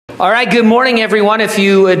All right, good morning, everyone. If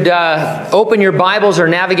you would open your Bibles or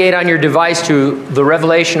navigate on your device to the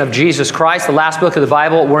Revelation of Jesus Christ, the last book of the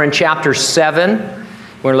Bible. We're in chapter 7. We're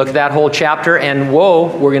going to look at that whole chapter. And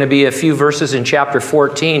we're going to be a few verses in chapter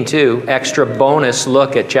 14, too. Extra bonus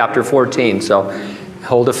look at chapter 14. So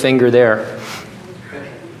hold a finger there.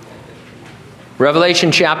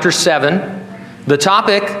 Revelation chapter 7. The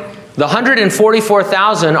topic: the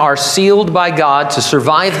 144,000 are sealed by God to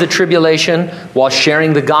survive the tribulation while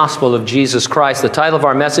sharing the gospel of Jesus Christ. The title of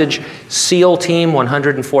our message: SEAL Team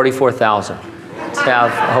 144,000. Let's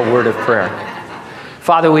have a word of prayer.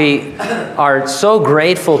 Father, we are so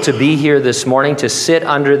grateful to be here this morning to sit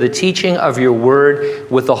under the teaching of your word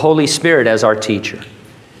with the Holy Spirit as our teacher.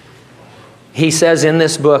 He says in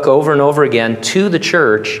this book over and over again, to the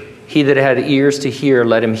church, he that had ears to hear,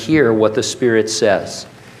 let him hear what the Spirit says.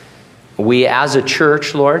 We as a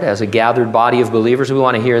church, Lord, as a gathered body of believers, we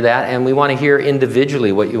want to hear that, and we want to hear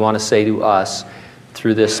individually what you want to say to us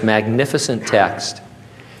through this magnificent text.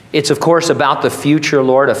 It's, of course, about the future,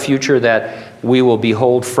 Lord, a future that we will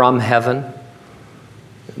behold from heaven.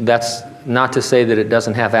 That's not to say that it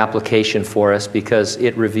doesn't have application for us, because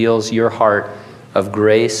it reveals your heart of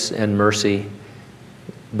grace and mercy,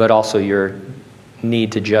 but also your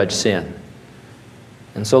need to judge sin.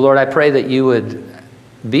 And so, Lord, I pray that you would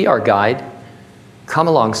be our guide, come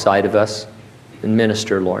alongside of us, and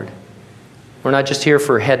minister, Lord. We're not just here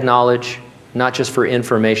for head knowledge, not just for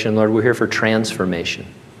information, Lord. We're here for transformation.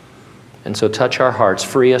 And so touch our hearts,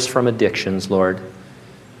 free us from addictions, Lord.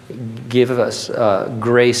 Give us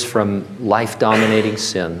grace from life-dominating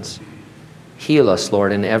sins. Heal us,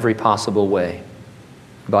 Lord, in every possible way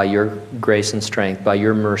by your grace and strength, by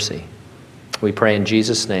your mercy. We pray in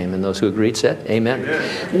Jesus' name, and those who agreed said, amen.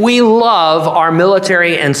 Amen. We love our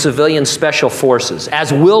military and civilian special forces.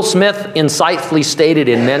 As Will Smith insightfully stated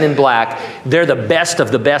in Men in Black, they're the best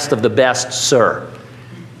of the best of the best, sir.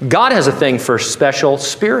 God has a thing for special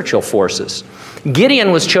spiritual forces.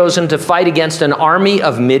 Gideon was chosen to fight against an army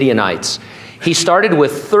of Midianites. He started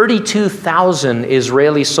with 32,000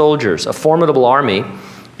 Israeli soldiers, a formidable army.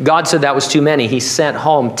 God said that was too many. He sent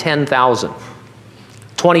home 10,000.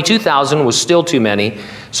 22,000 was still too many,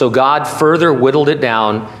 so God further whittled it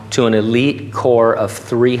down to an elite corps of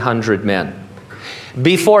 300 men.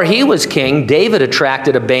 Before he was king, David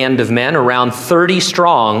attracted a band of men, around 30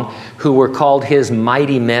 strong, who were called his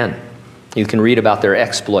mighty men. You can read about their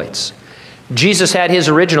exploits. Jesus had his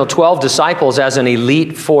original 12 disciples as an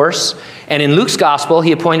elite force, and in Luke's gospel,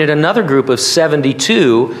 he appointed another group of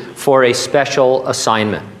 72 for a special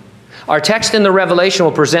assignment. Our text in the Revelation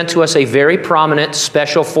will present to us a very prominent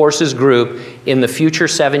special forces group in the future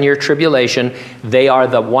 7-year tribulation. They are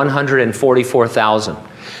the 144,000.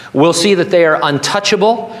 We'll see that they are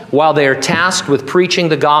untouchable while they are tasked with preaching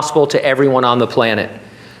the gospel to everyone on the planet.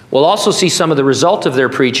 We'll also see some of the result of their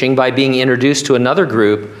preaching by being introduced to another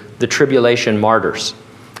group, the tribulation martyrs.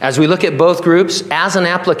 As we look at both groups, as an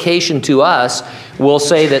application to us, we'll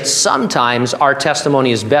say that sometimes our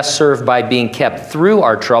testimony is best served by being kept through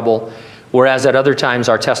our trouble, whereas at other times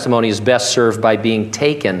our testimony is best served by being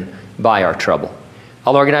taken by our trouble.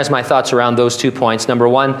 I'll organize my thoughts around those 2 points. Number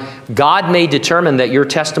one, God may determine that your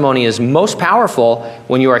testimony is most powerful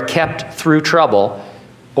when you are kept through trouble.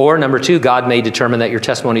 Or number two, God may determine that your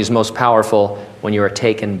testimony is most powerful when you are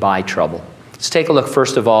taken by trouble. Let's take a look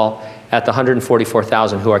first of all at the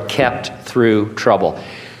 144,000 who are kept through trouble.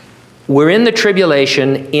 We're in the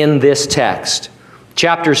tribulation in this text.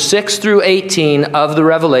 Chapters 6 through 18 of the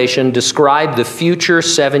Revelation describe the future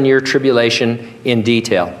 7-year tribulation in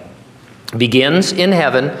detail. It begins in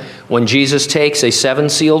heaven when Jesus takes a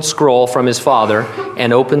 7-sealed scroll from his Father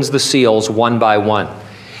and opens the seals one by one.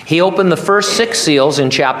 He opened the first 6 seals in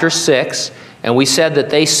chapter 6, and we said that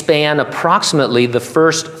they span approximately the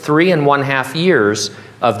first 3.5 years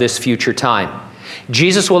of this future time.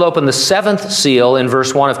 Jesus will open the 7th seal in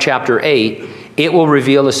verse 1 of chapter 8. It will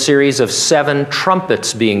reveal a series of 7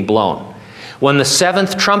 trumpets being blown. When the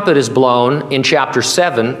 7th trumpet is blown in chapter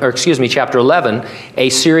 11, a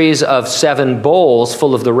series of 7 bowls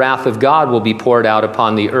full of the wrath of God will be poured out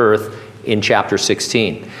upon the earth in chapter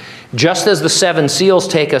 16. Just as the 7 seals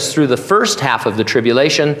take us through the first half of the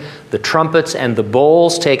tribulation, the trumpets and the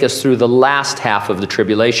bowls take us through the last half of the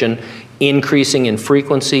tribulation, increasing in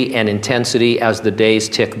frequency and intensity as the days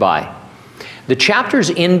tick by. The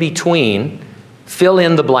chapters in between fill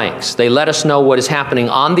in the blanks. They let us know what is happening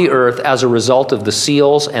on the earth as a result of the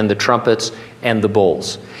seals and the trumpets and the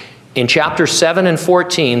bowls. In chapters 7 and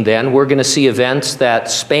 14, then, we're going to see events that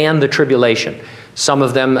span the tribulation. Some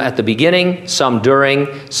of them at the beginning, some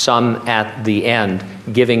during, some at the end,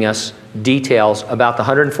 giving us details about the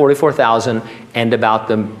 144,000 and about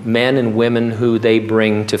the men and women who they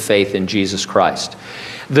bring to faith in Jesus Christ.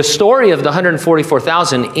 The story of the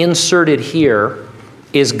 144,000 inserted here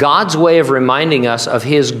is God's way of reminding us of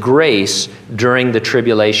His grace during the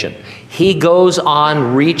tribulation. He goes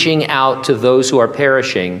on reaching out to those who are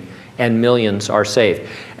perishing, and millions are saved.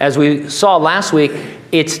 As we saw last week,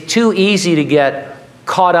 it's too easy to get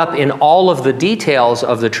caught up in all of the details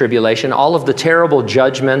of the tribulation, all of the terrible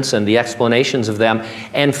judgments and the explanations of them,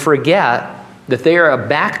 and forget that they are a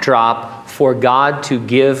backdrop for God to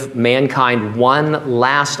give mankind one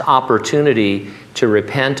last opportunity to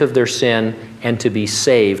repent of their sin and to be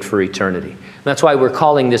saved for eternity. That's why we're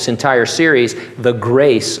calling this entire series the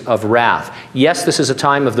grace of wrath. Yes, this is a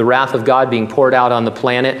time of the wrath of God being poured out on the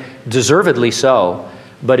planet, deservedly so,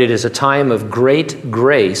 but it is a time of great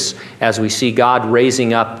grace as we see God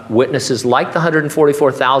raising up witnesses like the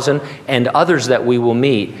 144,000 and others that we will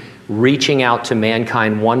meet, reaching out to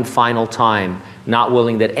mankind one final time, not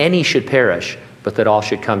willing that any should perish, but that all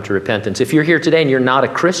should come to repentance. If you're here today and you're not a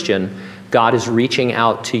Christian, God is reaching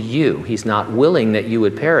out to you. He's not willing that you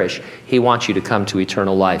would perish. He wants you to come to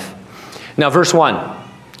eternal life. Now, verse 1,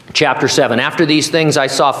 chapter 7. After these things I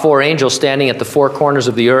saw 4 angels standing at the 4 corners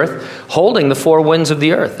of the earth, holding the 4 winds of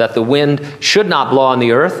the earth, that the wind should not blow on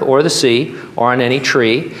the earth or the sea or on any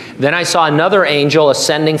tree. Then I saw another angel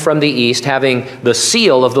ascending from the east, having the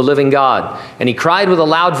seal of the living God. And he cried with a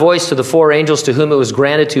loud voice to the 4 angels to whom it was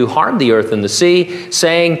granted to harm the earth and the sea,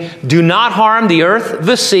 saying, "Do not harm the earth,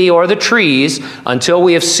 the sea, or the trees, until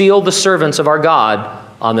we have sealed the servants of our God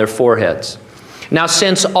on their foreheads." Now,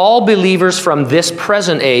 since all believers from this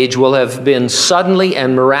present age will have been suddenly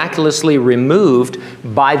and miraculously removed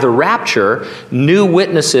by the rapture, new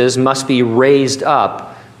witnesses must be raised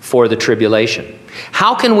up for the tribulation.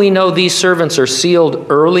 How can we know these servants are sealed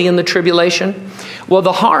early in the tribulation? Well,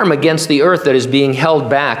 the harm against the earth that is being held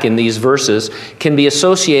back in these verses can be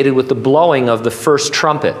associated with the blowing of the first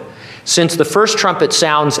trumpet. Since the first trumpet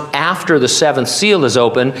sounds after the 7th seal is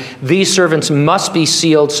open, these servants must be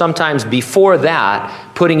sealed sometimes before that,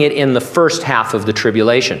 putting it in the first half of the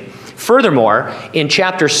tribulation. Furthermore, in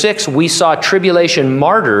chapter 6, we saw tribulation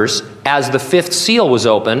martyrs as the 5th seal was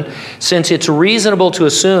open. Since it's reasonable to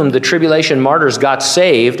assume the tribulation martyrs got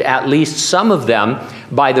saved, at least some of them,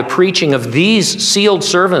 by the preaching of these sealed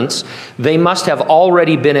servants, they must have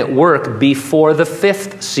already been at work before the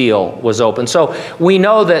 5th seal was open. So we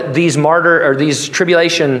know that these these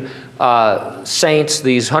tribulation saints,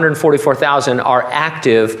 these 144,000, are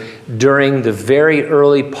active during the very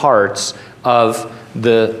early parts of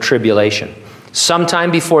the tribulation.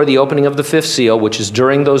 Sometime before the opening of the 5th seal, which is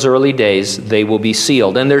during those early days, they will be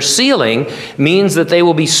sealed. And their sealing means that they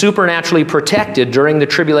will be supernaturally protected during the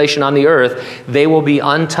tribulation on the earth. They will be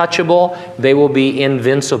untouchable. They will be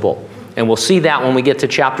invincible. And we'll see that when we get to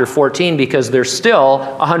chapter 14, because there's still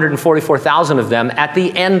 144,000 of them at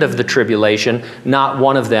the end of the tribulation. Not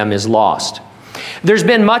one of them is lost. There's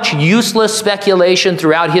been much useless speculation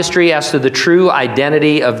throughout history as to the true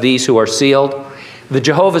identity of these who are sealed. The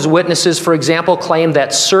Jehovah's Witnesses, for example, claim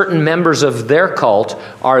that certain members of their cult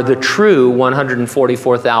are the true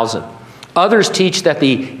 144,000. Others teach that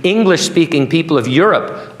the English-speaking people of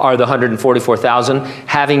Europe are the 144,000,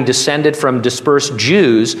 having descended from dispersed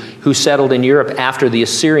Jews who settled in Europe after the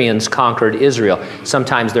Assyrians conquered Israel.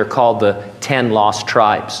 Sometimes they're called the 10 lost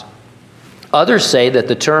tribes. Others say that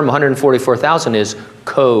the term 144,000 is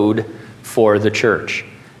code for the church.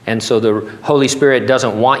 And so the Holy Spirit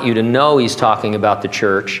doesn't want you to know He's talking about the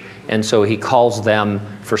church, and so He calls them,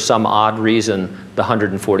 for some odd reason, the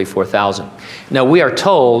 144,000. Now, we are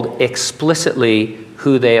told explicitly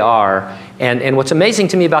who they are, and what's amazing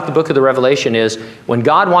to me about the book of the Revelation is when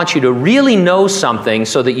God wants you to really know something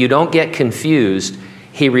so that you don't get confused,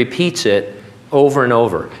 He repeats it over and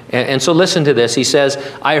over. And so listen to this. He says,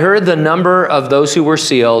 "I heard the number of those who were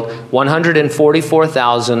sealed,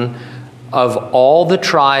 144,000 of all the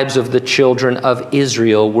tribes of the children of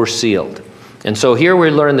Israel were sealed." And so here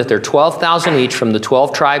we learn that there are 12,000 each from the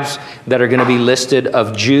 12 tribes that are going to be listed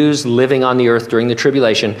of Jews living on the earth during the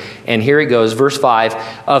tribulation. And here it goes, verse 5,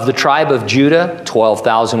 "Of the tribe of Judah,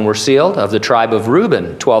 12,000 were sealed. Of the tribe of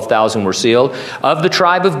Reuben, 12,000 were sealed. Of the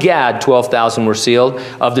tribe of Gad, 12,000 were sealed.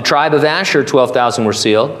 Of the tribe of Asher, 12,000 were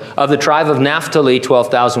sealed. Of the tribe of Naphtali,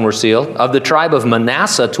 12,000 were sealed. Of the tribe of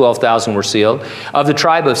Manasseh, 12,000 were sealed. Of the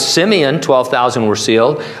tribe of Simeon, 12,000 were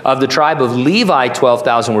sealed. Of the tribe of Levi,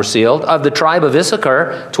 12,000 were sealed. Of the tribe of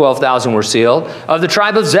Issachar, 12,000 were sealed. Of the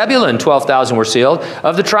tribe of Zebulun, 12,000 were sealed.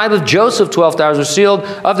 Of the tribe of Joseph, 12,000 were sealed.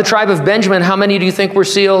 Of the tribe of Benjamin, how many do you think were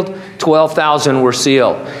sealed? 12,000 were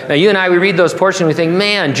sealed. Now you and I, we read those portions and we think,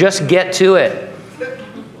 man, just get to it.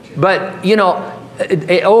 But, you know,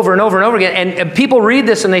 over and over and over again. And people read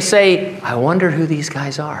this and they say, I wonder who these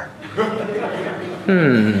guys are.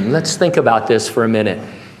 Let's think about this for a minute.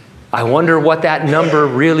 I wonder what that number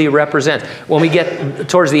really represents. When we get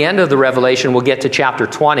towards the end of the Revelation, we'll get to chapter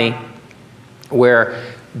 20, where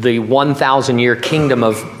the 1,000-year kingdom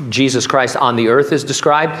of Jesus Christ on the earth is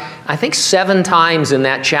described. I think 7 times in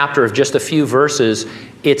that chapter of just a few verses,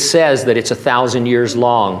 it says that it's 1,000 years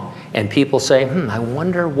long. And people say, I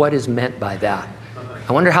wonder what is meant by that.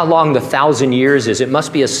 I wonder how long the 1,000 years is. It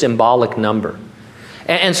must be a symbolic number.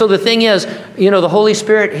 And so the thing is, you know, the Holy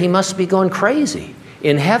Spirit, he must be going crazy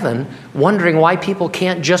in heaven, wondering why people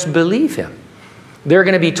can't just believe him. There are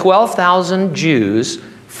going to be 12,000 Jews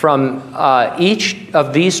from each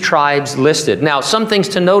of these tribes listed. Now, some things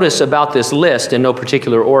to notice about this list in no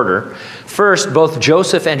particular order. First, both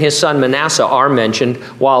Joseph and his son Manasseh are mentioned,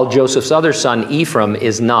 while Joseph's other son Ephraim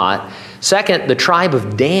is not. Second, the tribe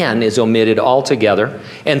of Dan is omitted altogether.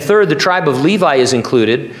 And third, the tribe of Levi is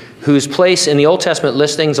included, whose place in the Old Testament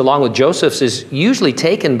listings, along with Joseph's, is usually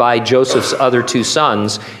taken by Joseph's other 2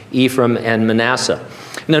 sons, Ephraim and Manasseh.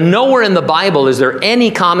 Now, nowhere in the Bible is there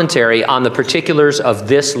any commentary on the particulars of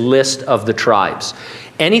this list of the tribes.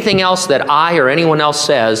 Anything else that I or anyone else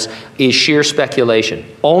says is sheer speculation.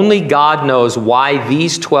 Only God knows why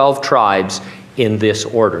these 12 tribes in this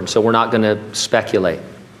order. So we're not going to speculate.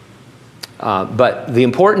 But the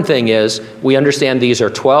important thing is we understand these are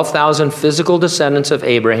 12,000 physical descendants of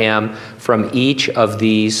Abraham from each of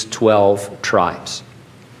these 12 tribes.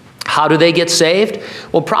 How do they get saved?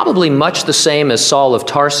 Well, probably much the same as Saul of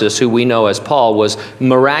Tarsus, who we know as Paul, was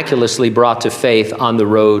miraculously brought to faith on the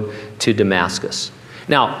road to Damascus.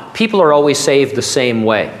 Now, people are always saved the same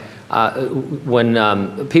way.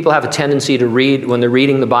 When people have a tendency to read, when they're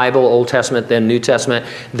reading the Bible, Old Testament, then New Testament,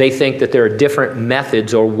 they think that there are different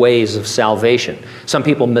methods or ways of salvation. Some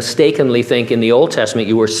people mistakenly think in the Old Testament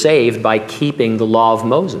you were saved by keeping the law of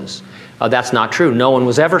Moses. That's not true. No one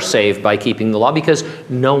was ever saved by keeping the law because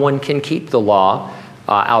no one can keep the law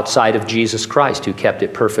outside of Jesus Christ, who kept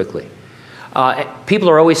it perfectly. People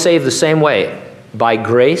are always saved the same way, by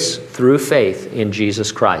grace through faith in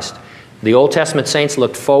Jesus Christ. The Old Testament saints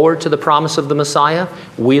looked forward to the promise of the Messiah.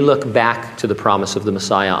 We look back to the promise of the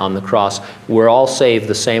Messiah on the cross. We're all saved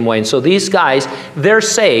the same way. And so these guys, they're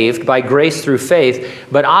saved by grace through faith,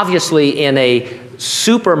 but obviously in a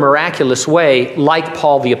super miraculous way, like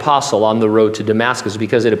Paul the Apostle on the road to Damascus,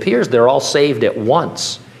 because it appears they're all saved at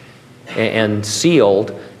once and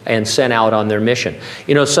sealed and sent out on their mission.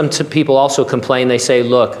 You know, some people also complain. They say,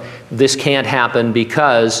 look, this can't happen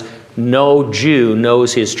because no Jew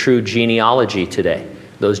knows his true genealogy today.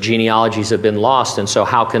 Those genealogies have been lost, and so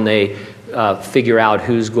how can they figure out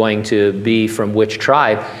who's going to be from which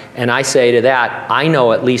tribe? And I say to that, I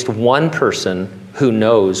know at least one person who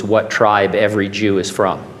knows what tribe every Jew is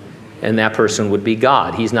from, and that person would be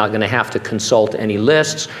God. He's not going to have to consult any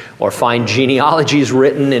lists or find genealogies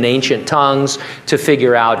written in ancient tongues to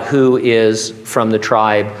figure out who is from the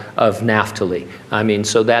tribe of Naphtali. I mean,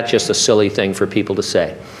 so that's just a silly thing for people to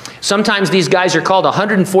say. Sometimes these guys are called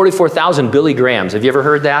 144,000 Billy Grahams. Have you ever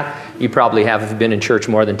heard that? You probably have if you've been in church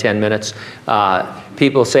more than 10 minutes.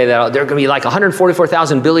 People say that there are going to be like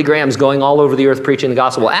 144,000 Billy Grahams going all over the earth preaching the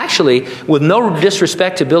gospel. Well, actually, with no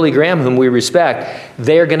disrespect to Billy Graham, whom we respect,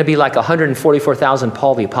 they are going to be like 144,000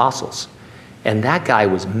 Paul the Apostles. And that guy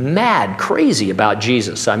was mad crazy about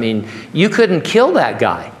Jesus. I mean, you couldn't kill that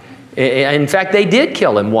guy. In fact, they did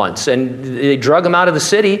kill him once, and they drug him out of the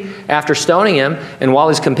city after stoning him, and while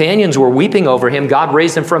his companions were weeping over him, God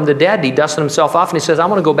raised him from the dead. He dusted himself off, and he says, I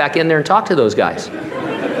want to go back in there and talk to those guys.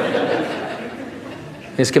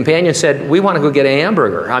 His companion said, we want to go get a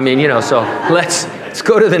hamburger. I mean, you know, so let's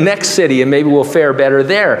go to the next city, and maybe we'll fare better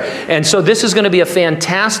there. And so this is going to be a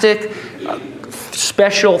fantastic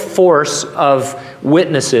special force of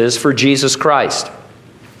witnesses for Jesus Christ.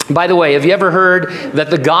 By the way, have you ever heard that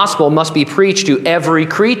the gospel must be preached to every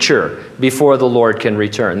creature before the Lord can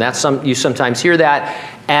return? You sometimes hear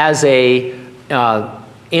that as a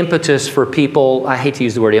impetus for people. I hate to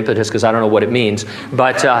use the word impetus because I don't know what it means,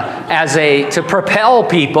 but to propel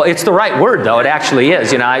people. It's the right word, though. It actually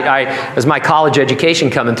is. You know, I as my college education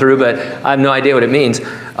coming through, but I have no idea what it means.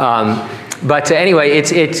 But anyway,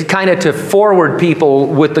 it's kind of to forward people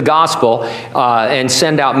with the gospel and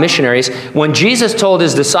send out missionaries. When Jesus told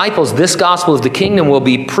his disciples, this gospel of the kingdom will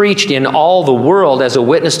be preached in all the world as a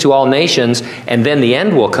witness to all nations, and then the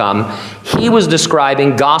end will come, he was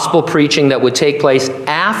describing gospel preaching that would take place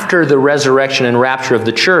after the resurrection and rapture of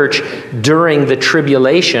the church during the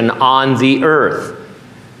tribulation on the earth.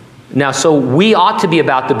 Now, so we ought to be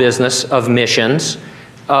about the business of missions.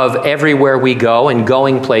 of everywhere we go and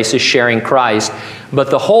going places sharing Christ. But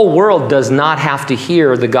the whole world does not have to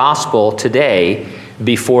hear the gospel today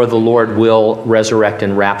before the Lord will resurrect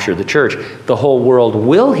and rapture the church. The whole world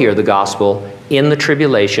will hear the gospel in the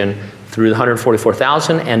tribulation through the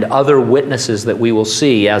 144,000 and other witnesses that we will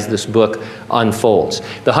see as this book unfolds.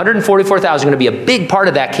 The 144,000 are going to be a big part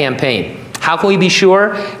of that campaign. How can we be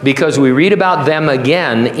sure? Because we read about them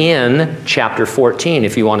again in chapter 14,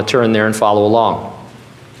 if you want to turn there and follow along.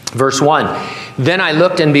 Verse 1, "Then I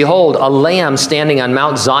looked, and behold, a Lamb standing on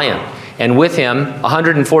Mount Zion, and with him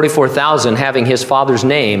 144,000 having his Father's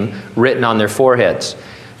name written on their foreheads."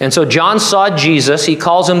 And so John saw Jesus. He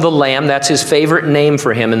calls him the Lamb. That's his favorite name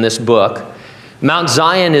for him in this book. Mount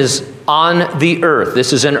Zion is on the earth.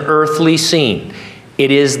 This is an earthly scene.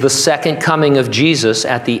 It is the second coming of Jesus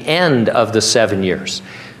at the end of the 7 years.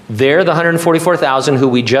 There, the 144,000 who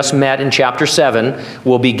we just met in chapter 7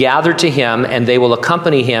 will be gathered to him, and they will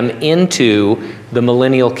accompany him into the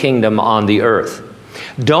millennial kingdom on the earth.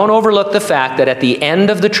 Don't overlook the fact that at the end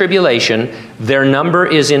of the tribulation, their number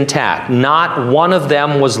is intact. Not one of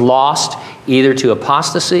them was lost either to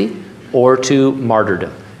apostasy or to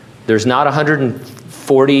martyrdom. There's not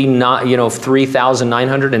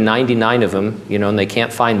 3,999 of them, and they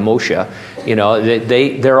can't find Moshe.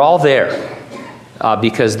 They're all there.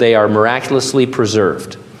 Because they are miraculously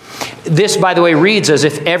preserved. This, by the way, reads as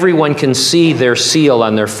if everyone can see their seal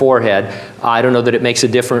on their forehead. I don't know that it makes a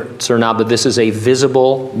difference or not, but this is a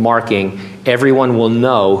visible marking. Everyone will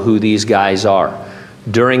know who these guys are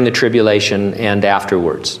during the tribulation and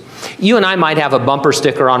afterwards. You and I might have a bumper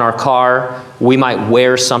sticker on our car. We might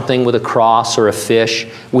wear something with a cross or a fish.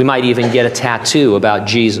 We might even get a tattoo about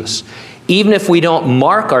Jesus. Even if we don't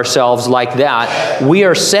mark ourselves like that, we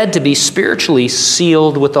are said to be spiritually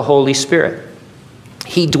sealed with the Holy Spirit.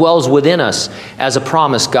 He dwells within us as a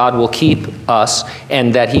promise God will keep us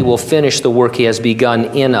and that he will finish the work he has begun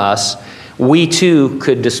in us. We too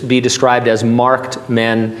could be described as marked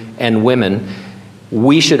men and women.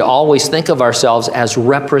 We should always think of ourselves as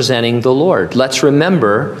representing the Lord. Let's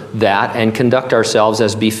remember that and conduct ourselves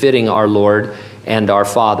as befitting our Lord and our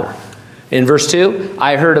Father. In verse 2,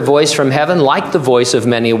 "I heard a voice from heaven like the voice of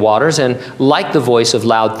many waters and like the voice of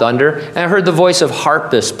loud thunder. And I heard the voice of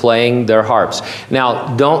harpists playing their harps."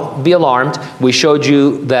 Now, don't be alarmed. We showed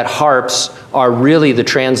you that harps are really the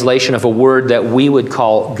translation of a word that we would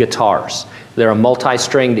call guitars. They're a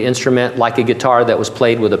multi-stringed instrument like a guitar that was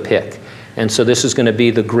played with a pick. And so this is going to be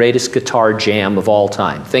the greatest guitar jam of all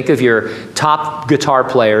time. Think of your top guitar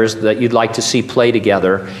players that you'd like to see play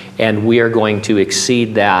together, and we are going to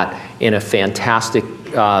exceed that in a fantastic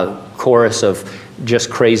chorus of just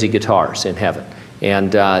crazy guitars in heaven.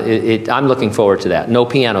 And I'm looking forward to that. No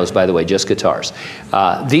pianos, by the way, just guitars.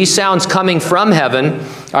 These sounds coming from heaven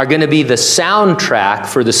are going to be the soundtrack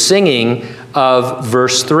for the singing of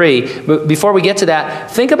verse 3. But before we get to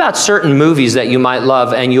that, think about certain movies that you might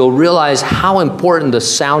love, and you'll realize how important the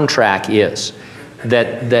soundtrack is.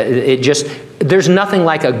 There's nothing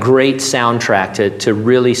like a great soundtrack to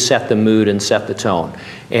really set the mood and set the tone.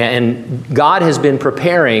 And God has been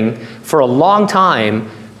preparing for a long time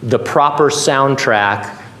the proper soundtrack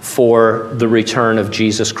for the return of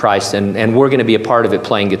Jesus Christ, and we're going to be a part of it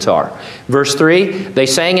playing guitar. Verse 3, "They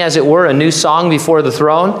sang as it were a new song before the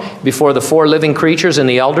throne, before the 4 living creatures and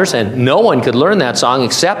the elders," and no one could learn that song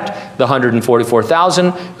except the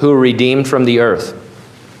 144,000 who were redeemed from the earth.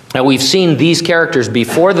 Now we've seen these characters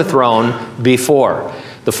before the throne before.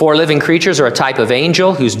 The 4 living creatures are a type of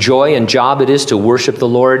angel whose joy and job it is to worship the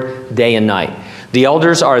Lord day and night. The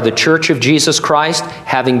elders are the church of Jesus Christ.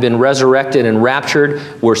 Having been resurrected and raptured,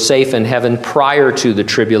 we're safe in heaven prior to the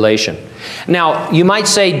tribulation. Now, you might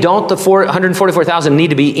say, don't the 144,000 need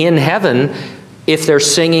to be in heaven if they're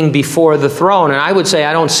singing before the throne? And I would say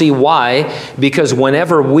I don't see why, because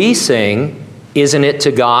whenever we sing, isn't it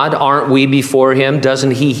to God? Aren't we before him?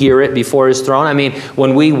 Doesn't he hear it before his throne? I mean,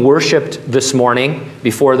 when we worshiped this morning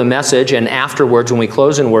before the message and afterwards when we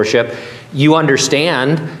close in worship, you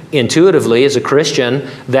understand intuitively as a Christian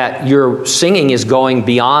that your singing is going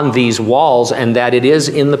beyond these walls and that it is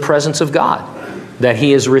in the presence of God, that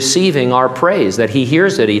he is receiving our praise, that he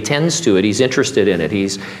hears it, he tends to it, he's interested in it,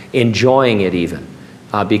 he's enjoying it even.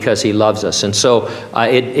 Because he loves us. And so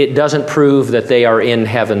it doesn't prove that they are in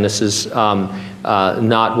heaven. This is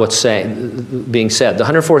not what's being said. The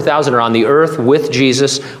 144,000 are on the earth with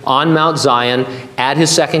Jesus on Mount Zion at his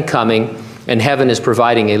second coming, and heaven is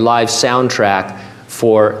providing a live soundtrack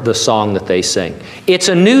for the song that they sing. It's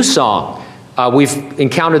a new song. We've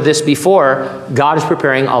encountered this before. God is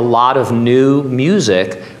preparing a lot of new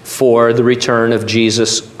music for the return of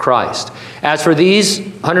Jesus Christ. As for these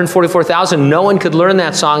 144,000, no one could learn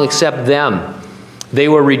that song except them. They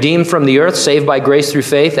were redeemed from the earth, saved by grace through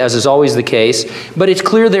faith, as is always the case. But it's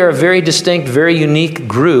clear they're a very distinct, very unique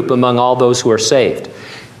group among all those who are saved.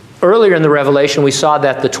 Earlier in the Revelation, we saw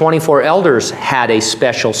that the 24 elders had a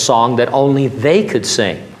special song that only they could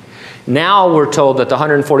sing. Now we're told that the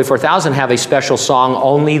 144,000 have a special song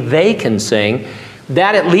only they can sing.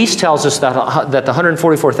 That at least tells us that the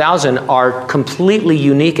 144,000 are completely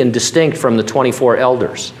unique and distinct from the 24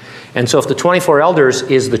 elders. And so if the 24 elders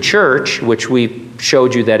is the church, which we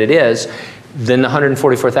showed you that it is, then the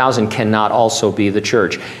 144,000 cannot also be the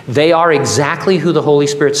church. They are exactly who the Holy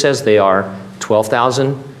Spirit says they are,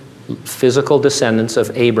 12,000 physical descendants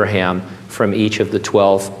of Abraham from each of the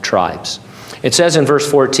 12 tribes. It says in verse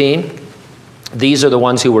 14, these are the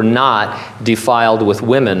ones who were not defiled with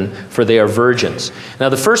women, for they are virgins. Now,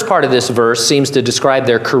 the first part of this verse seems to describe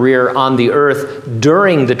their career on the earth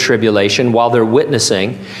during the tribulation while they're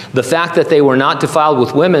witnessing. The fact that they were not defiled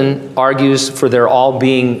with women argues for their all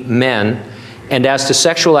being men. And as to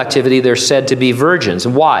sexual activity, they're said to be virgins.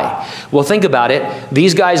 Why? Well, think about it.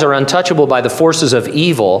 These guys are untouchable by the forces of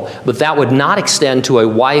evil, but that would not extend to a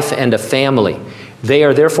wife and a family. They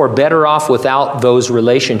are therefore better off without those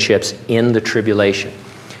relationships in the tribulation.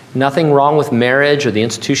 Nothing wrong with marriage or the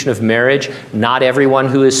institution of marriage. Not everyone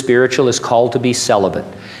who is spiritual is called to be celibate.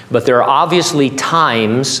 But there are obviously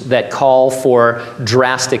times that call for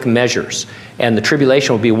drastic measures. And the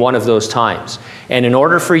tribulation will be one of those times. And in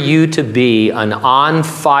order for you to be an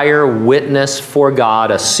on-fire witness for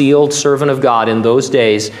God, a sealed servant of God in those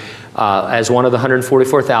days, as one of the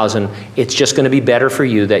 144,000, it's just going to be better for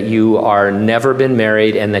you that you are never been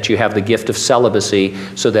married and that you have the gift of celibacy,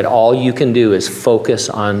 so that all you can do is focus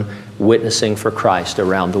on witnessing for Christ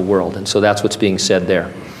around the world. And so that's what's being said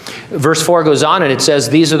there. Verse 4 goes on and it says,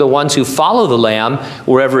 these are the ones who follow the Lamb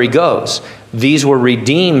wherever he goes. These were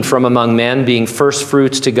redeemed from among men, being first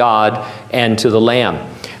fruits to God and to the Lamb.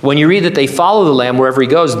 When you read that they follow the Lamb wherever he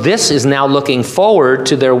goes, this is now looking forward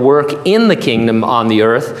to their work in the kingdom on the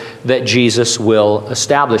earth that Jesus will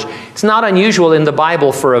establish. It's not unusual in the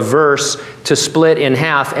Bible for a verse to split in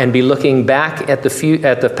half and be looking back at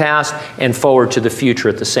the past and forward to the future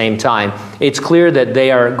at the same time. It's clear that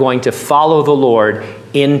they are going to follow the Lord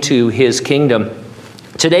into his kingdom.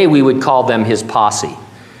 Today we would call them his posse.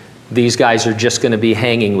 These guys are just going to be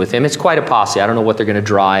hanging with him. It's quite a posse. I don't know what they're going to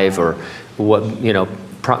drive or what,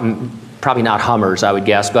 probably not Hummers, I would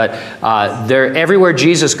guess, but they're everywhere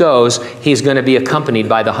Jesus goes, he's going to be accompanied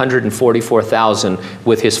by the 144,000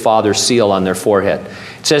 with his Father's seal on their forehead.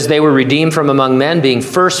 It says they were redeemed from among men, being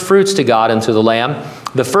first fruits to God and to the Lamb.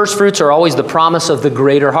 The first fruits are always the promise of the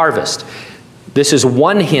greater harvest. This is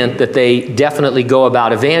one hint that they definitely go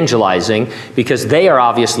about evangelizing, because they are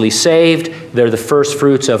obviously saved. They're the first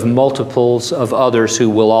fruits of multiples of others who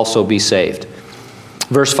will also be saved.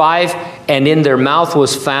 Verse 5, and in their mouth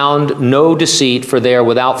was found no deceit, for they are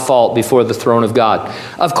without fault before the throne of God.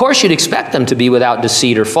 Of course, you'd expect them to be without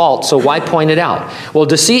deceit or fault, so why point it out? Well,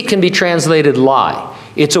 deceit can be translated lie.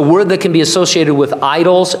 It's a word that can be associated with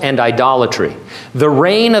idols and idolatry. The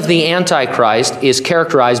reign of the Antichrist is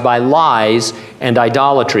characterized by lies and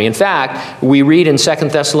idolatry. In fact, we read in 2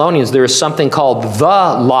 Thessalonians there is something called the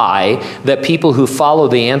lie that people who follow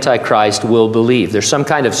the Antichrist will believe. There's some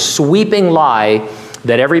kind of sweeping lie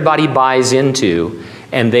that everybody buys into,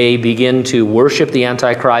 and they begin to worship the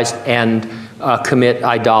Antichrist and commit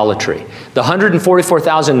idolatry. The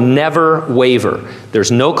 144,000 never waver.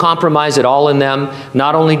 There's no compromise at all in them.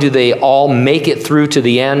 Not only do they all make it through to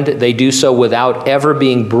the end, they do so without ever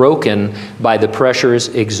being broken by the pressures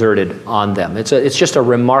exerted on them. It's just a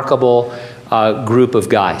remarkable group of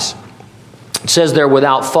guys. It says they're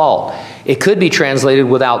without fault. It could be translated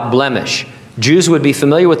without blemish. Jews would be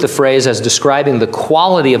familiar with the phrase as describing the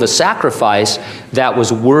quality of a sacrifice that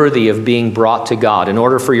was worthy of being brought to God. In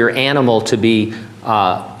order for your animal to be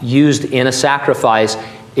used in a sacrifice,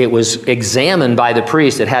 it was examined by the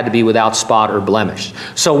priest. It had to be without spot or blemish.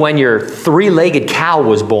 So when your three-legged cow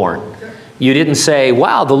was born, you didn't say,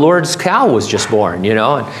 wow, the Lord's cow was just born,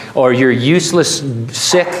 or your useless,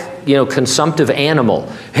 sick, consumptive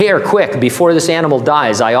animal. Here, quick, before this animal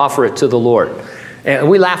dies, I offer it to the Lord. And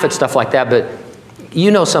we laugh at stuff like that, but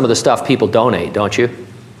you know some of the stuff people donate, don't you?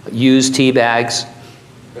 Used tea bags,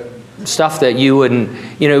 stuff that you wouldn't,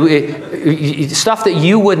 stuff that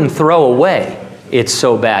you wouldn't throw away. It's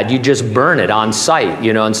so bad. You just burn it on site,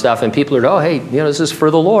 and stuff. And people are, oh, hey, this is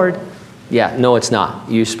for the Lord. Yeah, no, it's not.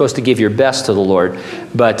 You're supposed to give your best to the Lord.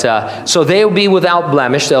 But so they will be without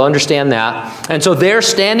blemish. They'll understand that. And so they're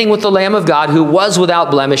standing with the Lamb of God who was without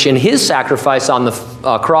blemish in his sacrifice on the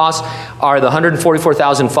cross are the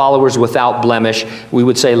 144,000 followers without blemish. We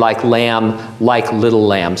would say like little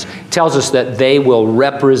lambs. It tells us that they will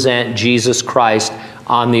represent Jesus Christ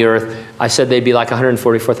on the earth. I said they'd be like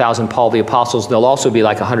 144,000 Paul the Apostles. They'll also be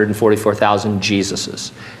like 144,000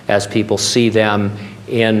 Jesuses as people see them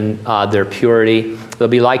in their purity. They'll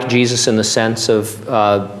be like Jesus in the sense of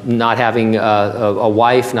not having a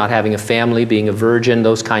wife, not having a family, being a virgin,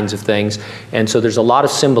 those kinds of things. And so there's a lot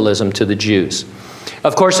of symbolism to the Jews.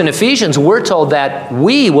 Of course, in Ephesians, we're told that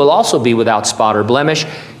we will also be without spot or blemish.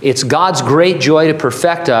 It's God's great joy to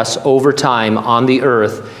perfect us over time on the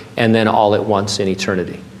earth and then all at once in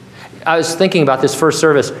eternity. I was thinking about this first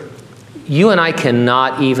service. You and I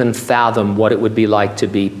cannot even fathom what it would be like to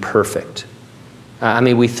be perfect. I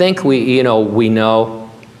mean, we think we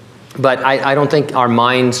know, but I don't think our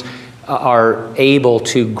minds are able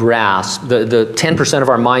to grasp the 10% of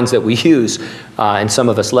our minds that we use, and some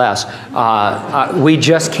of us less. We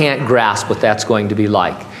just can't grasp what that's going to be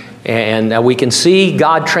like. And we can see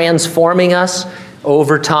God transforming us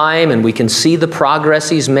over time, and we can see the progress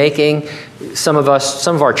he's making. Some of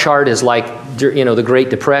our chart is like, the Great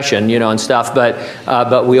Depression, and stuff, but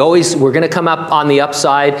we're going to come up on the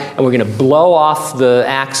upside, and we're going to blow off the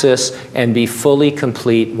axis and be fully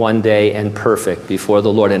complete one day and perfect before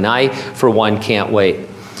the Lord. And I, for one, can't wait.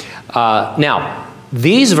 Now,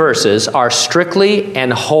 these verses are strictly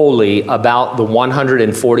and wholly about the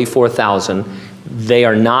 144,000. They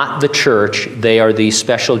are not the church. They are the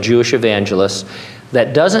special Jewish evangelists.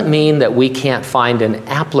 That doesn't mean that we can't find an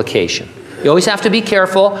application. You always have to be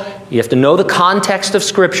careful. You have to know the context of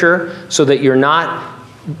Scripture so that you're not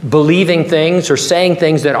believing things or saying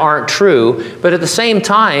things that aren't true. But at the same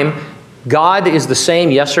time, God is the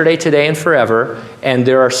same yesterday, today, and forever. And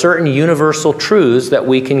there are certain universal truths that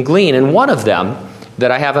we can glean. And one of them that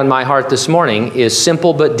I have on my heart this morning is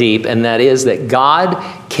simple but deep, and that is that God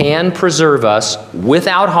can preserve us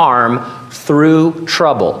without harm through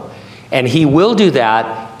trouble. And he will do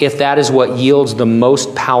that if that is what yields the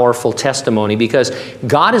most powerful testimony, because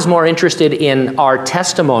God is more interested in our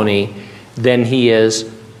testimony than he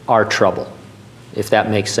is our trouble, if that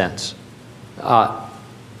makes sense.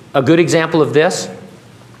 A good example of this,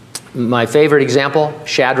 my favorite example,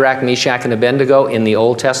 Shadrach, Meshach, and Abednego in the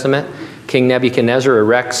Old Testament. King Nebuchadnezzar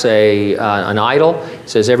erects an idol,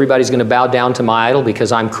 says everybody's going to bow down to my idol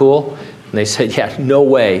because I'm cool. And they said, yeah, no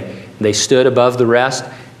way. They stood above the rest.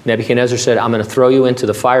 Nebuchadnezzar said, I'm going to throw you into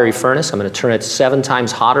the fiery furnace. I'm going to turn it 7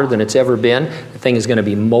 times hotter than it's ever been. The thing is going to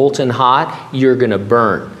be molten hot. You're going to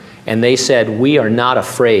burn. And they said, we are not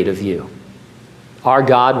afraid of you. Our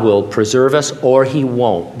God will preserve us or he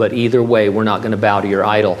won't. But either way, we're not going to bow to your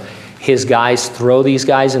idol. His guys throw these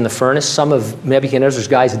guys in the furnace. Some of Nebuchadnezzar's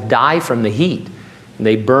guys die from the heat. And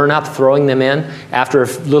they burn up, throwing them in. After a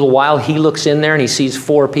little while, he looks in there and he sees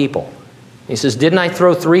 4 people. He says, didn't I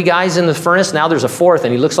throw 3 guys in the furnace? Now there's a 4th,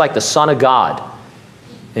 and he looks like the Son of God.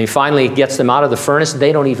 And he finally gets them out of the furnace.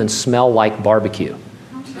 They don't even smell like barbecue.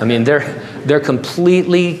 I mean, they're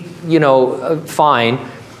completely, fine,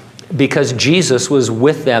 because Jesus was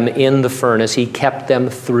with them in the furnace. He kept them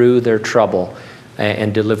through their trouble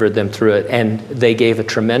and delivered them through it. And they gave a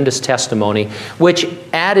tremendous testimony, which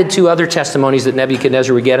added to other testimonies that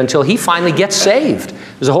Nebuchadnezzar would get until he finally gets saved.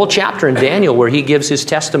 There's a whole chapter in Daniel where he gives his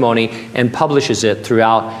testimony and publishes it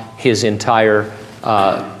throughout his entire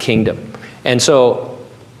kingdom. And so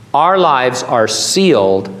our lives are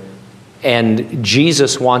sealed, and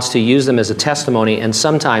Jesus wants to use them as a testimony, and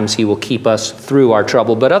sometimes he will keep us through our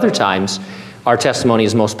trouble, but other times our testimony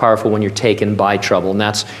is most powerful when you're taken by trouble. And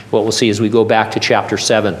that's what we'll see as we go back to chapter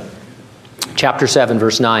 7. Chapter 7,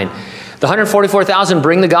 verse 9. The 144,000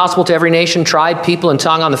 bring the gospel to every nation, tribe, people, and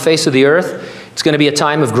tongue on the face of the earth. It's going to be a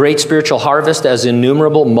time of great spiritual harvest as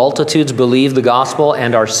innumerable multitudes believe the gospel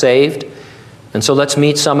and are saved. And so let's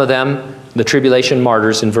meet some of them, the tribulation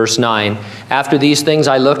martyrs, in verse 9. After these things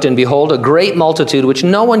I looked, and behold, a great multitude, which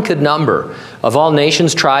no one could number, of all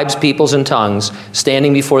nations, tribes, peoples, and tongues,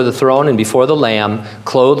 standing before the throne and before the Lamb,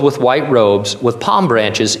 clothed with white robes, with palm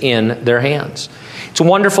branches in their hands. It's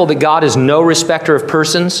wonderful that God is no respecter of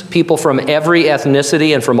persons. People from every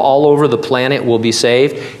ethnicity and from all over the planet will be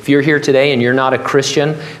saved. If you're here today and you're not a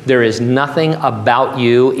Christian, there is nothing about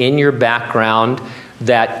you in your background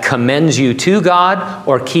that commends you to God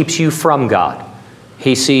or keeps you from God.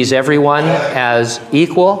 He sees everyone as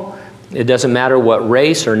equal. It doesn't matter what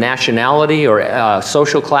race or nationality or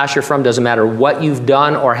social class you're from. It doesn't matter what you've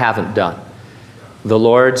done or haven't done. The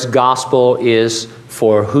Lord's gospel is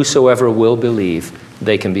for whosoever will believe,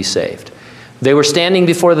 they can be saved. They were standing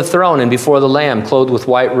before the throne and before the Lamb, clothed with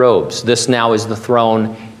white robes. This now is the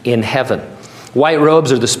throne in heaven. White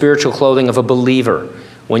robes are the spiritual clothing of a believer.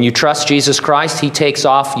 When you trust Jesus Christ, he takes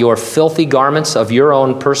off your filthy garments of your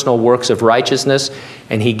own personal works of righteousness,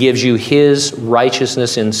 and he gives you his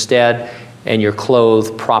righteousness instead, and you're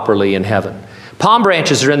clothed properly in heaven. Palm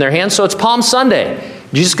branches are in their hands, so it's Palm Sunday.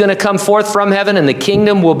 Jesus is going to come forth from heaven, and the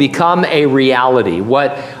kingdom will become a reality.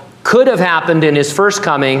 What could have happened in his first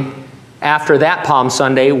coming after that Palm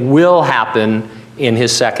Sunday will happen in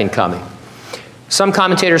his second coming. Some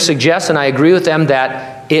commentators suggest, and I agree with them,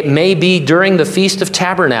 that it may be during the Feast of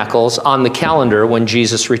Tabernacles on the calendar when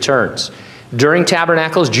Jesus returns. During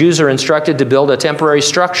Tabernacles, Jews are instructed to build a temporary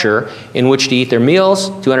structure in which to eat their meals,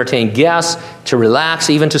 to entertain guests, to relax,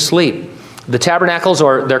 even to sleep. The tabernacles,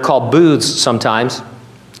 or they're called booths sometimes,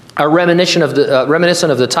 are reminiscent of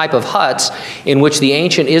the type of huts in which the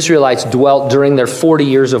ancient Israelites dwelt during their 40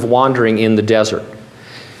 years of wandering in the desert.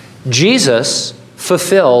 Jesus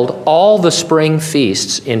fulfilled all the spring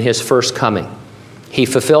feasts in his first coming. He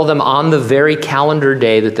fulfilled them on the very calendar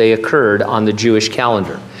day that they occurred on the Jewish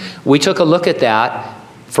calendar. We took a look at that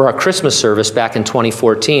for our Christmas service back in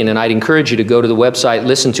 2014, and I'd encourage you to go to the website,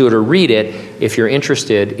 listen to it, or read it if you're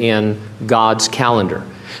interested in God's calendar.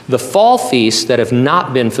 The fall feasts that have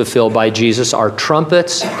not been fulfilled by Jesus are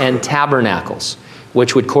trumpets and tabernacles,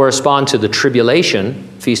 which would correspond to the tribulation,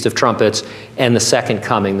 Feast of Trumpets, and the second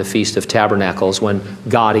coming, the Feast of Tabernacles, when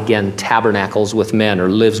God again tabernacles with men or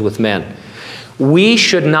lives with men. We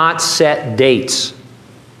should not set dates,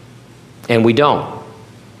 and we don't.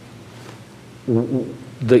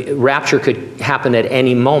 The rapture could happen at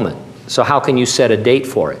any moment, so how can you set a date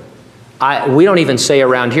for it? We don't even say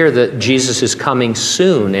around here that Jesus is coming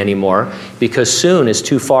soon anymore, because soon is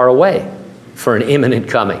too far away for an imminent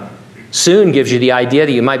coming. Soon gives you the idea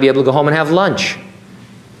that you might be able to go home and have lunch.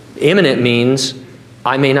 Imminent means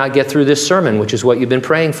I may not get through this sermon, which is what you've been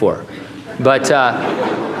praying for. But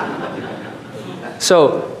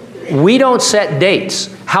so we don't set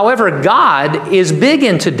dates. However, God is big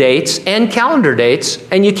into dates and calendar dates,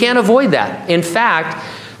 and you can't avoid that. In fact,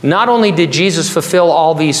 not only did Jesus fulfill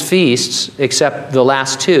all these feasts, except the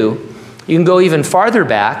last two, you can go even farther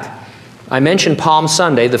back. I mentioned Palm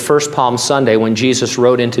Sunday, the first Palm Sunday, when Jesus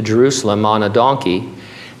rode into Jerusalem on a donkey.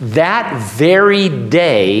 That very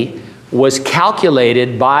day was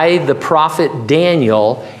calculated by the prophet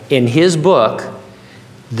Daniel in his book.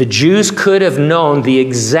 The Jews could have known the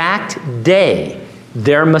exact day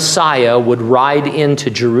their Messiah would ride into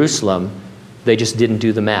Jerusalem. They just didn't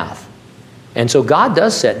do the math. And so God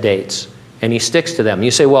does set dates, and he sticks to them.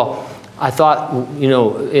 You say, well, I thought,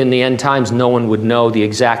 in the end times, no one would know the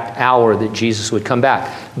exact hour that Jesus would come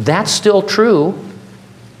back. That's still true.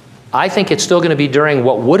 I think it's still going to be during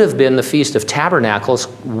what would have been the Feast of Tabernacles,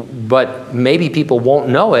 but maybe people won't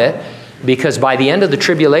know it, because by the end of the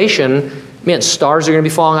tribulation, stars are going to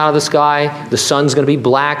be falling out of the sky, the sun's going to be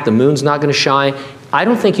black, the moon's not going to shine. I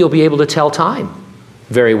don't think you'll be able to tell time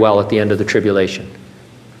very well at the end of the tribulation.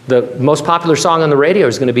 The most popular song on the radio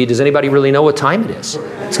is going to be, does anybody really know what time it is?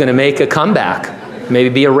 It's going to make a comeback, maybe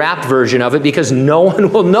be a rap version of it, because no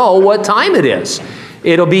one will know what time it is.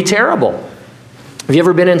 It'll be terrible. Have you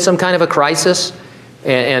ever been in some kind of a crisis?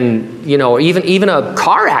 And even a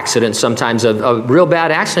car accident sometimes, a real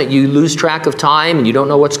bad accident, you lose track of time and you don't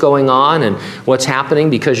know what's going on and what's happening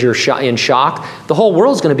because you're in shock. The whole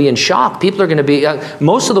world's going to be in shock. People are going to be,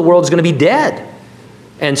 most of the world's going to be dead.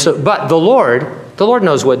 And so, but the Lord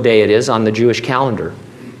knows what day it is on the Jewish calendar,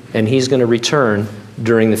 and he's going to return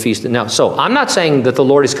during the feast. Now, so I'm not saying that the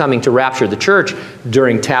Lord is coming to rapture the church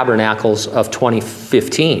during Tabernacles of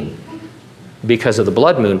 2015 because of the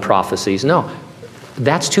blood moon prophecies. No,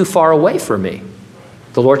 that's too far away for me.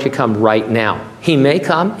 The Lord could come right now. He may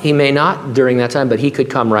come, he may not during that time, but he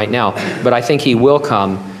could come right now. But I think he will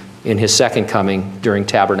come in his second coming during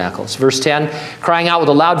Tabernacles. Verse 10, crying out with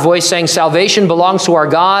a loud voice, saying, salvation belongs to our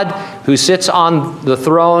God who sits on the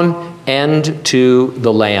throne and to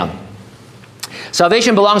the Lamb.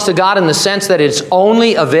 Salvation belongs to God in the sense that it's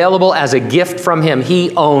only available as a gift from him.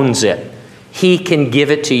 He owns it. He can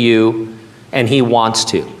give it to you, and he wants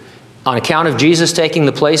to. On account of Jesus taking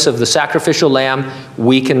the place of the sacrificial lamb,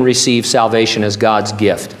 we can receive salvation as God's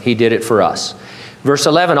gift. He did it for us. Verse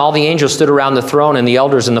 11, all the angels stood around the throne and the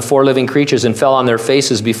elders and the four living creatures and fell on their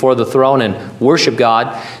faces before the throne and worshiped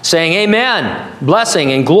God, saying, amen,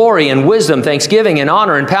 blessing and glory and wisdom, thanksgiving and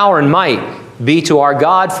honor and power and might be to our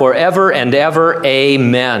God forever and ever.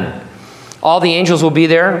 Amen. All the angels will be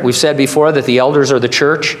there. We've said before that the elders are the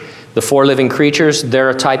church. The four living creatures,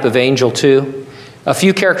 they're a type of angel too. A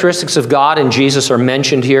few characteristics of God and Jesus are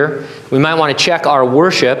mentioned here. We might want to check our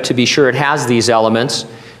worship to be sure it has these elements.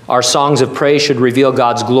 Our songs of praise should reveal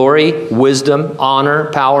God's glory, wisdom,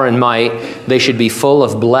 honor, power, and might. They should be full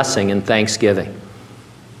of blessing and thanksgiving.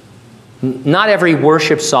 Not every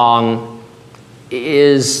worship song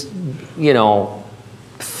is,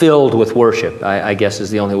 filled with worship, I guess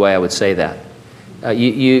is the only way I would say that.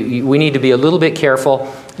 We need to be a little bit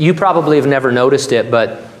careful. You probably have never noticed it,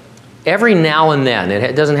 but every now and then,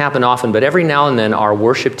 it doesn't happen often, but every now and then our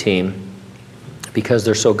worship team, because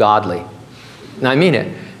they're so godly, and I mean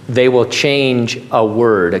it, they will change a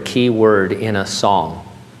word, a key word in a song,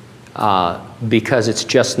 because it's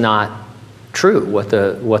just not true what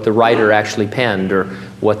the writer actually penned or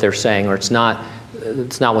what they're saying, or it's not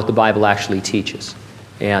what the Bible actually teaches.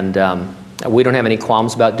 And we don't have any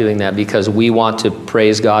qualms about doing that because we want to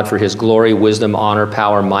praise God for His glory, wisdom, honor,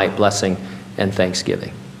 power, might, blessing, and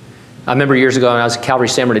thanksgiving. I remember years ago when I was at Calvary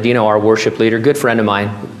San Bernardino, our worship leader, good friend of mine,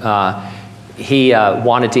 he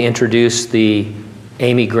wanted to introduce the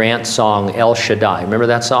Amy Grant song, El Shaddai. Remember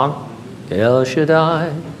that song? El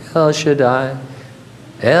Shaddai, El Shaddai,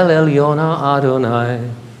 El Elyon Adonai.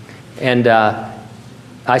 And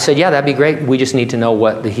I said, yeah, that'd be great. We just need to know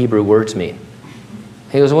what the Hebrew words mean.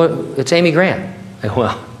 He goes, well, it's Amy Grant. I go,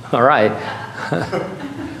 well, all right.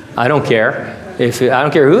 I don't care. I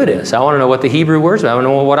don't care who it is. I want to know what the Hebrew words are. I want to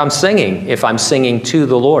know what I'm singing if I'm singing to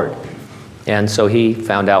the Lord. And so he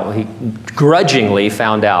found out. He grudgingly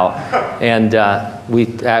found out. And we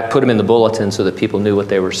put him in the bulletin so that people knew what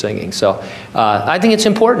they were singing. So I think it's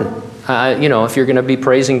important, if you're going to be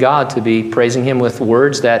praising God, to be praising Him with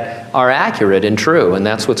words that are accurate and true. And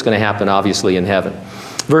that's what's going to happen, obviously, in heaven.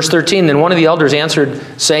 Verse 13, then one of the elders answered,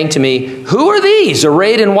 saying to me, who are these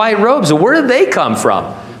arrayed in white robes? Where did they come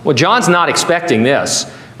from? Well, John's not expecting this.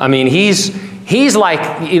 I mean, he's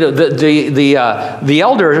like, the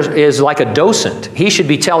elder is like a docent. He should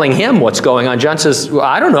be telling him what's going on. John says, well,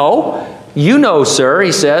 I don't know. You know, sir,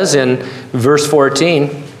 he says in verse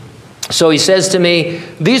 14. So he says to me,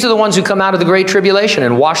 these are the ones who come out of the great tribulation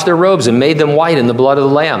and washed their robes and made them white in the blood of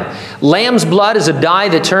the Lamb. Lamb's blood is a dye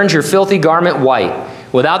that turns your filthy garment white.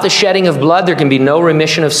 Without the shedding of blood, there can be no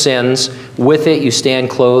remission of sins. With it, you stand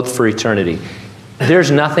clothed for eternity.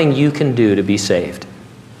 There's nothing you can do to be saved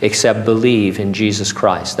except believe in Jesus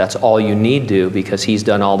Christ. That's all you need to do because He's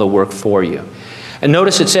done all the work for you. And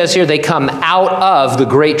notice it says here, they come out of the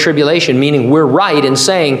great tribulation, meaning we're right in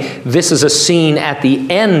saying this is a scene at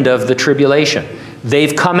the end of the tribulation.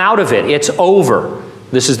 They've come out of it. It's over.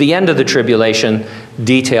 This is the end of the tribulation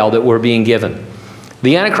detail that we're being given.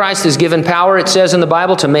 The Antichrist is given power, it says in the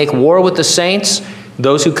Bible, to make war with the saints,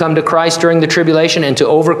 those who come to Christ during the tribulation, and to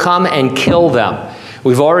overcome and kill them.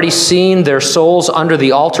 We've already seen their souls under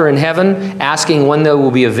the altar in heaven, asking when they will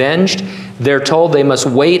be avenged. They're told they must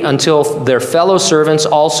wait until their fellow servants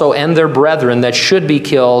also and their brethren that should be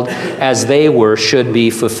killed as they were should be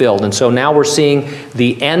fulfilled. And so now we're seeing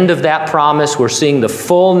the end of that promise. We're seeing the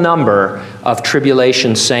full number of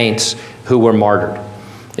tribulation saints who were martyred.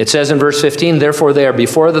 It says in verse 15, therefore they are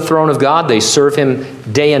before the throne of God. They serve Him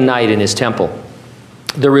day and night in His temple.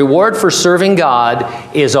 The reward for serving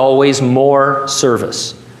God is always more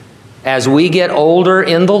service. As we get older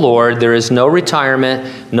in the Lord, there is no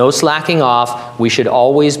retirement, no slacking off. We should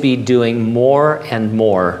always be doing more and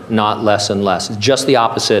more, not less and less. It's just the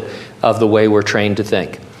opposite of the way we're trained to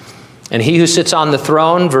think. And He who sits on the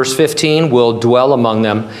throne, verse 15, will dwell among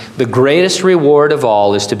them. The greatest reward of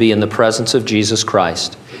all is to be in the presence of Jesus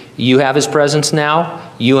Christ. You have His presence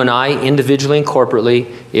now. You and I, individually and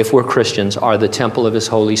corporately, if we're Christians, are the temple of His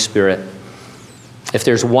Holy Spirit. If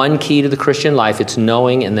there's one key to the Christian life, it's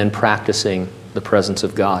knowing and then practicing the presence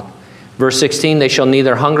of God. Verse 16, they shall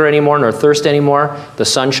neither hunger anymore nor thirst anymore. The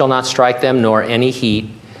sun shall not strike them, nor any heat.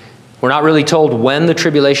 We're not really told when the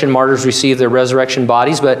tribulation martyrs receive their resurrection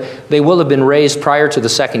bodies, but they will have been raised prior to the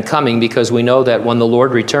second coming, because we know that when the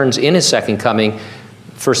Lord returns in His second coming,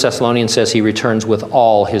 1 Thessalonians says He returns with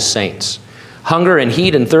all His saints. Hunger and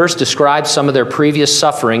heat and thirst describe some of their previous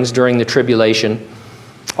sufferings during the tribulation.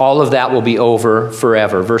 All of that will be over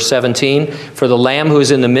forever. Verse 17, for the Lamb who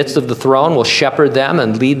is in the midst of the throne will shepherd them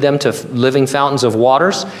and lead them to living fountains of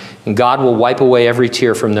waters, and God will wipe away every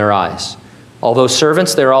tear from their eyes. Although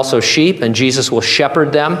servants, they're also sheep, and Jesus will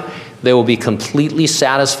shepherd them. They will be completely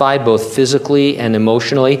satisfied both physically and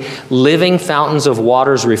emotionally. Living fountains of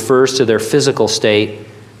waters refers to their physical state.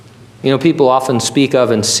 People often speak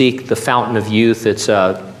of and seek the fountain of youth. It's,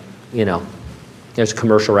 there's a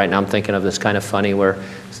commercial right now I'm thinking of that's kind of funny where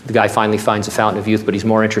the guy finally finds a fountain of youth, but he's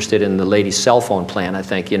more interested in the lady's cell phone plan, I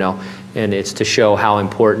think, and it's to show how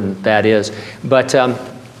important that is. But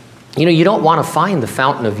You don't want to find the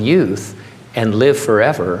fountain of youth and live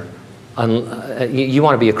forever. You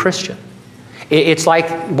want to be a Christian. It's like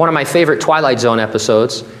one of my favorite Twilight Zone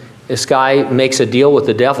episodes. This guy makes a deal with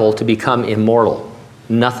the devil to become immortal.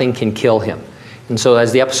 Nothing can kill him. And so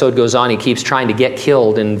as the episode goes on, he keeps trying to get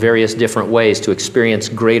killed in various different ways to experience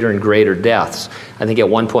greater and greater deaths. I think at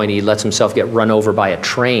one point he lets himself get run over by a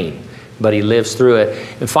train, but he lives through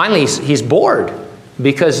it. And finally he's bored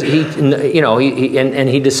because he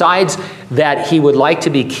decides that he would like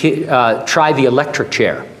to try the electric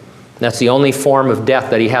chair. That's the only form of death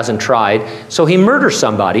that he hasn't tried. So he murders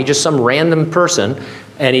somebody, just some random person,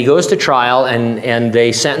 and he goes to trial, and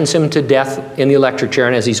they sentence him to death in the electric chair.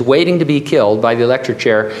 And as he's waiting to be killed by the electric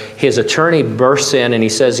chair, his attorney bursts in and he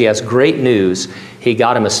says he has great news. He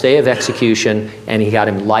got him a stay of execution, and he got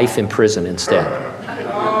him life in prison instead.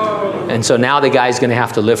 And so now the guy's going to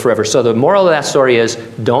have to live forever. So the moral of that story is,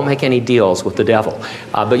 don't make any deals with the devil.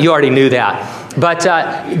 But you already knew that. But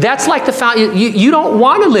that's like the fountain. You don't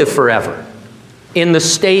want to live forever in the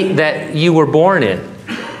state that you were born in.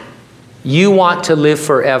 You want to live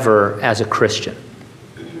forever as a Christian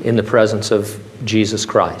in the presence of Jesus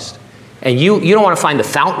Christ. And you don't want to find the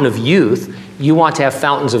fountain of youth. You want to have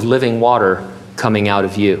fountains of living water coming out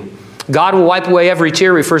of you. God will wipe away every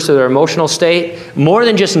tear refers to their emotional state. More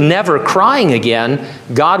than just never crying again,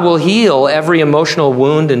 God will heal every emotional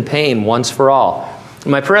wound and pain once for all.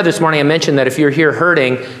 In my prayer this morning, I mentioned that if you're here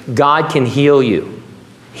hurting, God can heal you.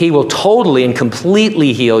 He will totally and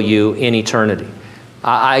completely heal you in eternity.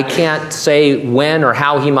 I can't say when or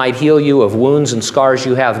how He might heal you of wounds and scars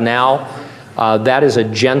you have now. That is a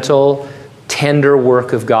gentle, tender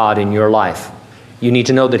work of God in your life. You need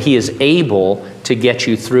to know that He is able to get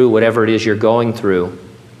you through whatever it is you're going through.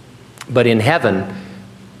 But in heaven,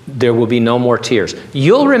 there will be no more tears.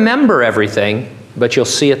 You'll remember everything, but you'll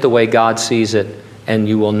see it the way God sees it, and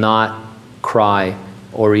you will not cry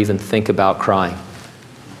or even think about crying.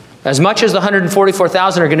 As much as the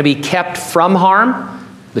 144,000 are going to be kept from harm,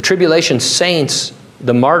 the tribulation saints,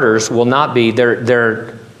 the martyrs, will not be.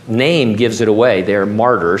 Their name gives it away. They're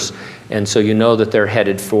martyrs, and so you know that they're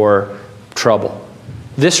headed for trouble.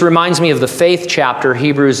 This reminds me of the faith chapter,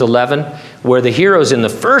 Hebrews 11, where the heroes in the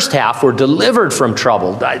first half were delivered from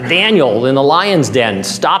trouble. Daniel in the lion's den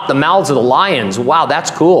stopped the mouths of the lions. Wow,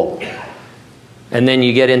 that's cool. And then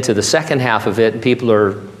you get into the second half of it, and people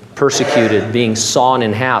are persecuted, being sawn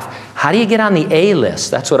in half. How do you get on the A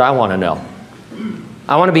list? That's what I want to know.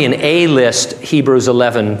 I want to be an A-list Hebrews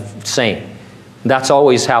 11 saint. That's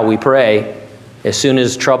always how we pray. As soon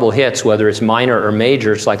as trouble hits, whether it's minor or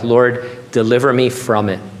major, it's like, Lord, deliver me from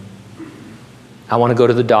it. I want to go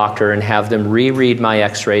to the doctor and have them reread my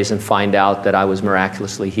x-rays and find out that I was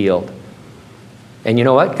miraculously healed. And you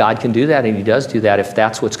know what? God can do that, and He does do that if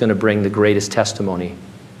that's what's going to bring the greatest testimony.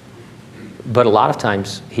 But a lot of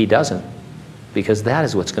times He doesn't, because that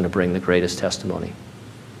is what's going to bring the greatest testimony.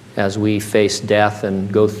 As we face death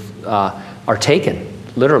and are taken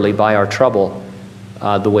literally by our trouble,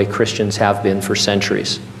 the way Christians have been for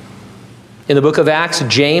centuries. In the book of Acts,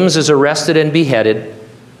 James is arrested and beheaded.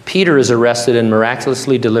 Peter is arrested and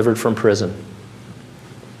miraculously delivered from prison.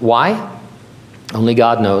 Why? Only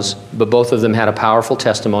God knows, but both of them had a powerful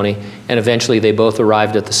testimony, and eventually they both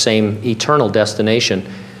arrived at the same eternal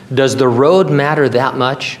destination. Does the road matter that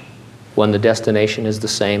much when the destination is the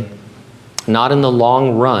same? Not in the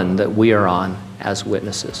long run that we are on as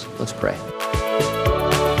witnesses. Let's pray.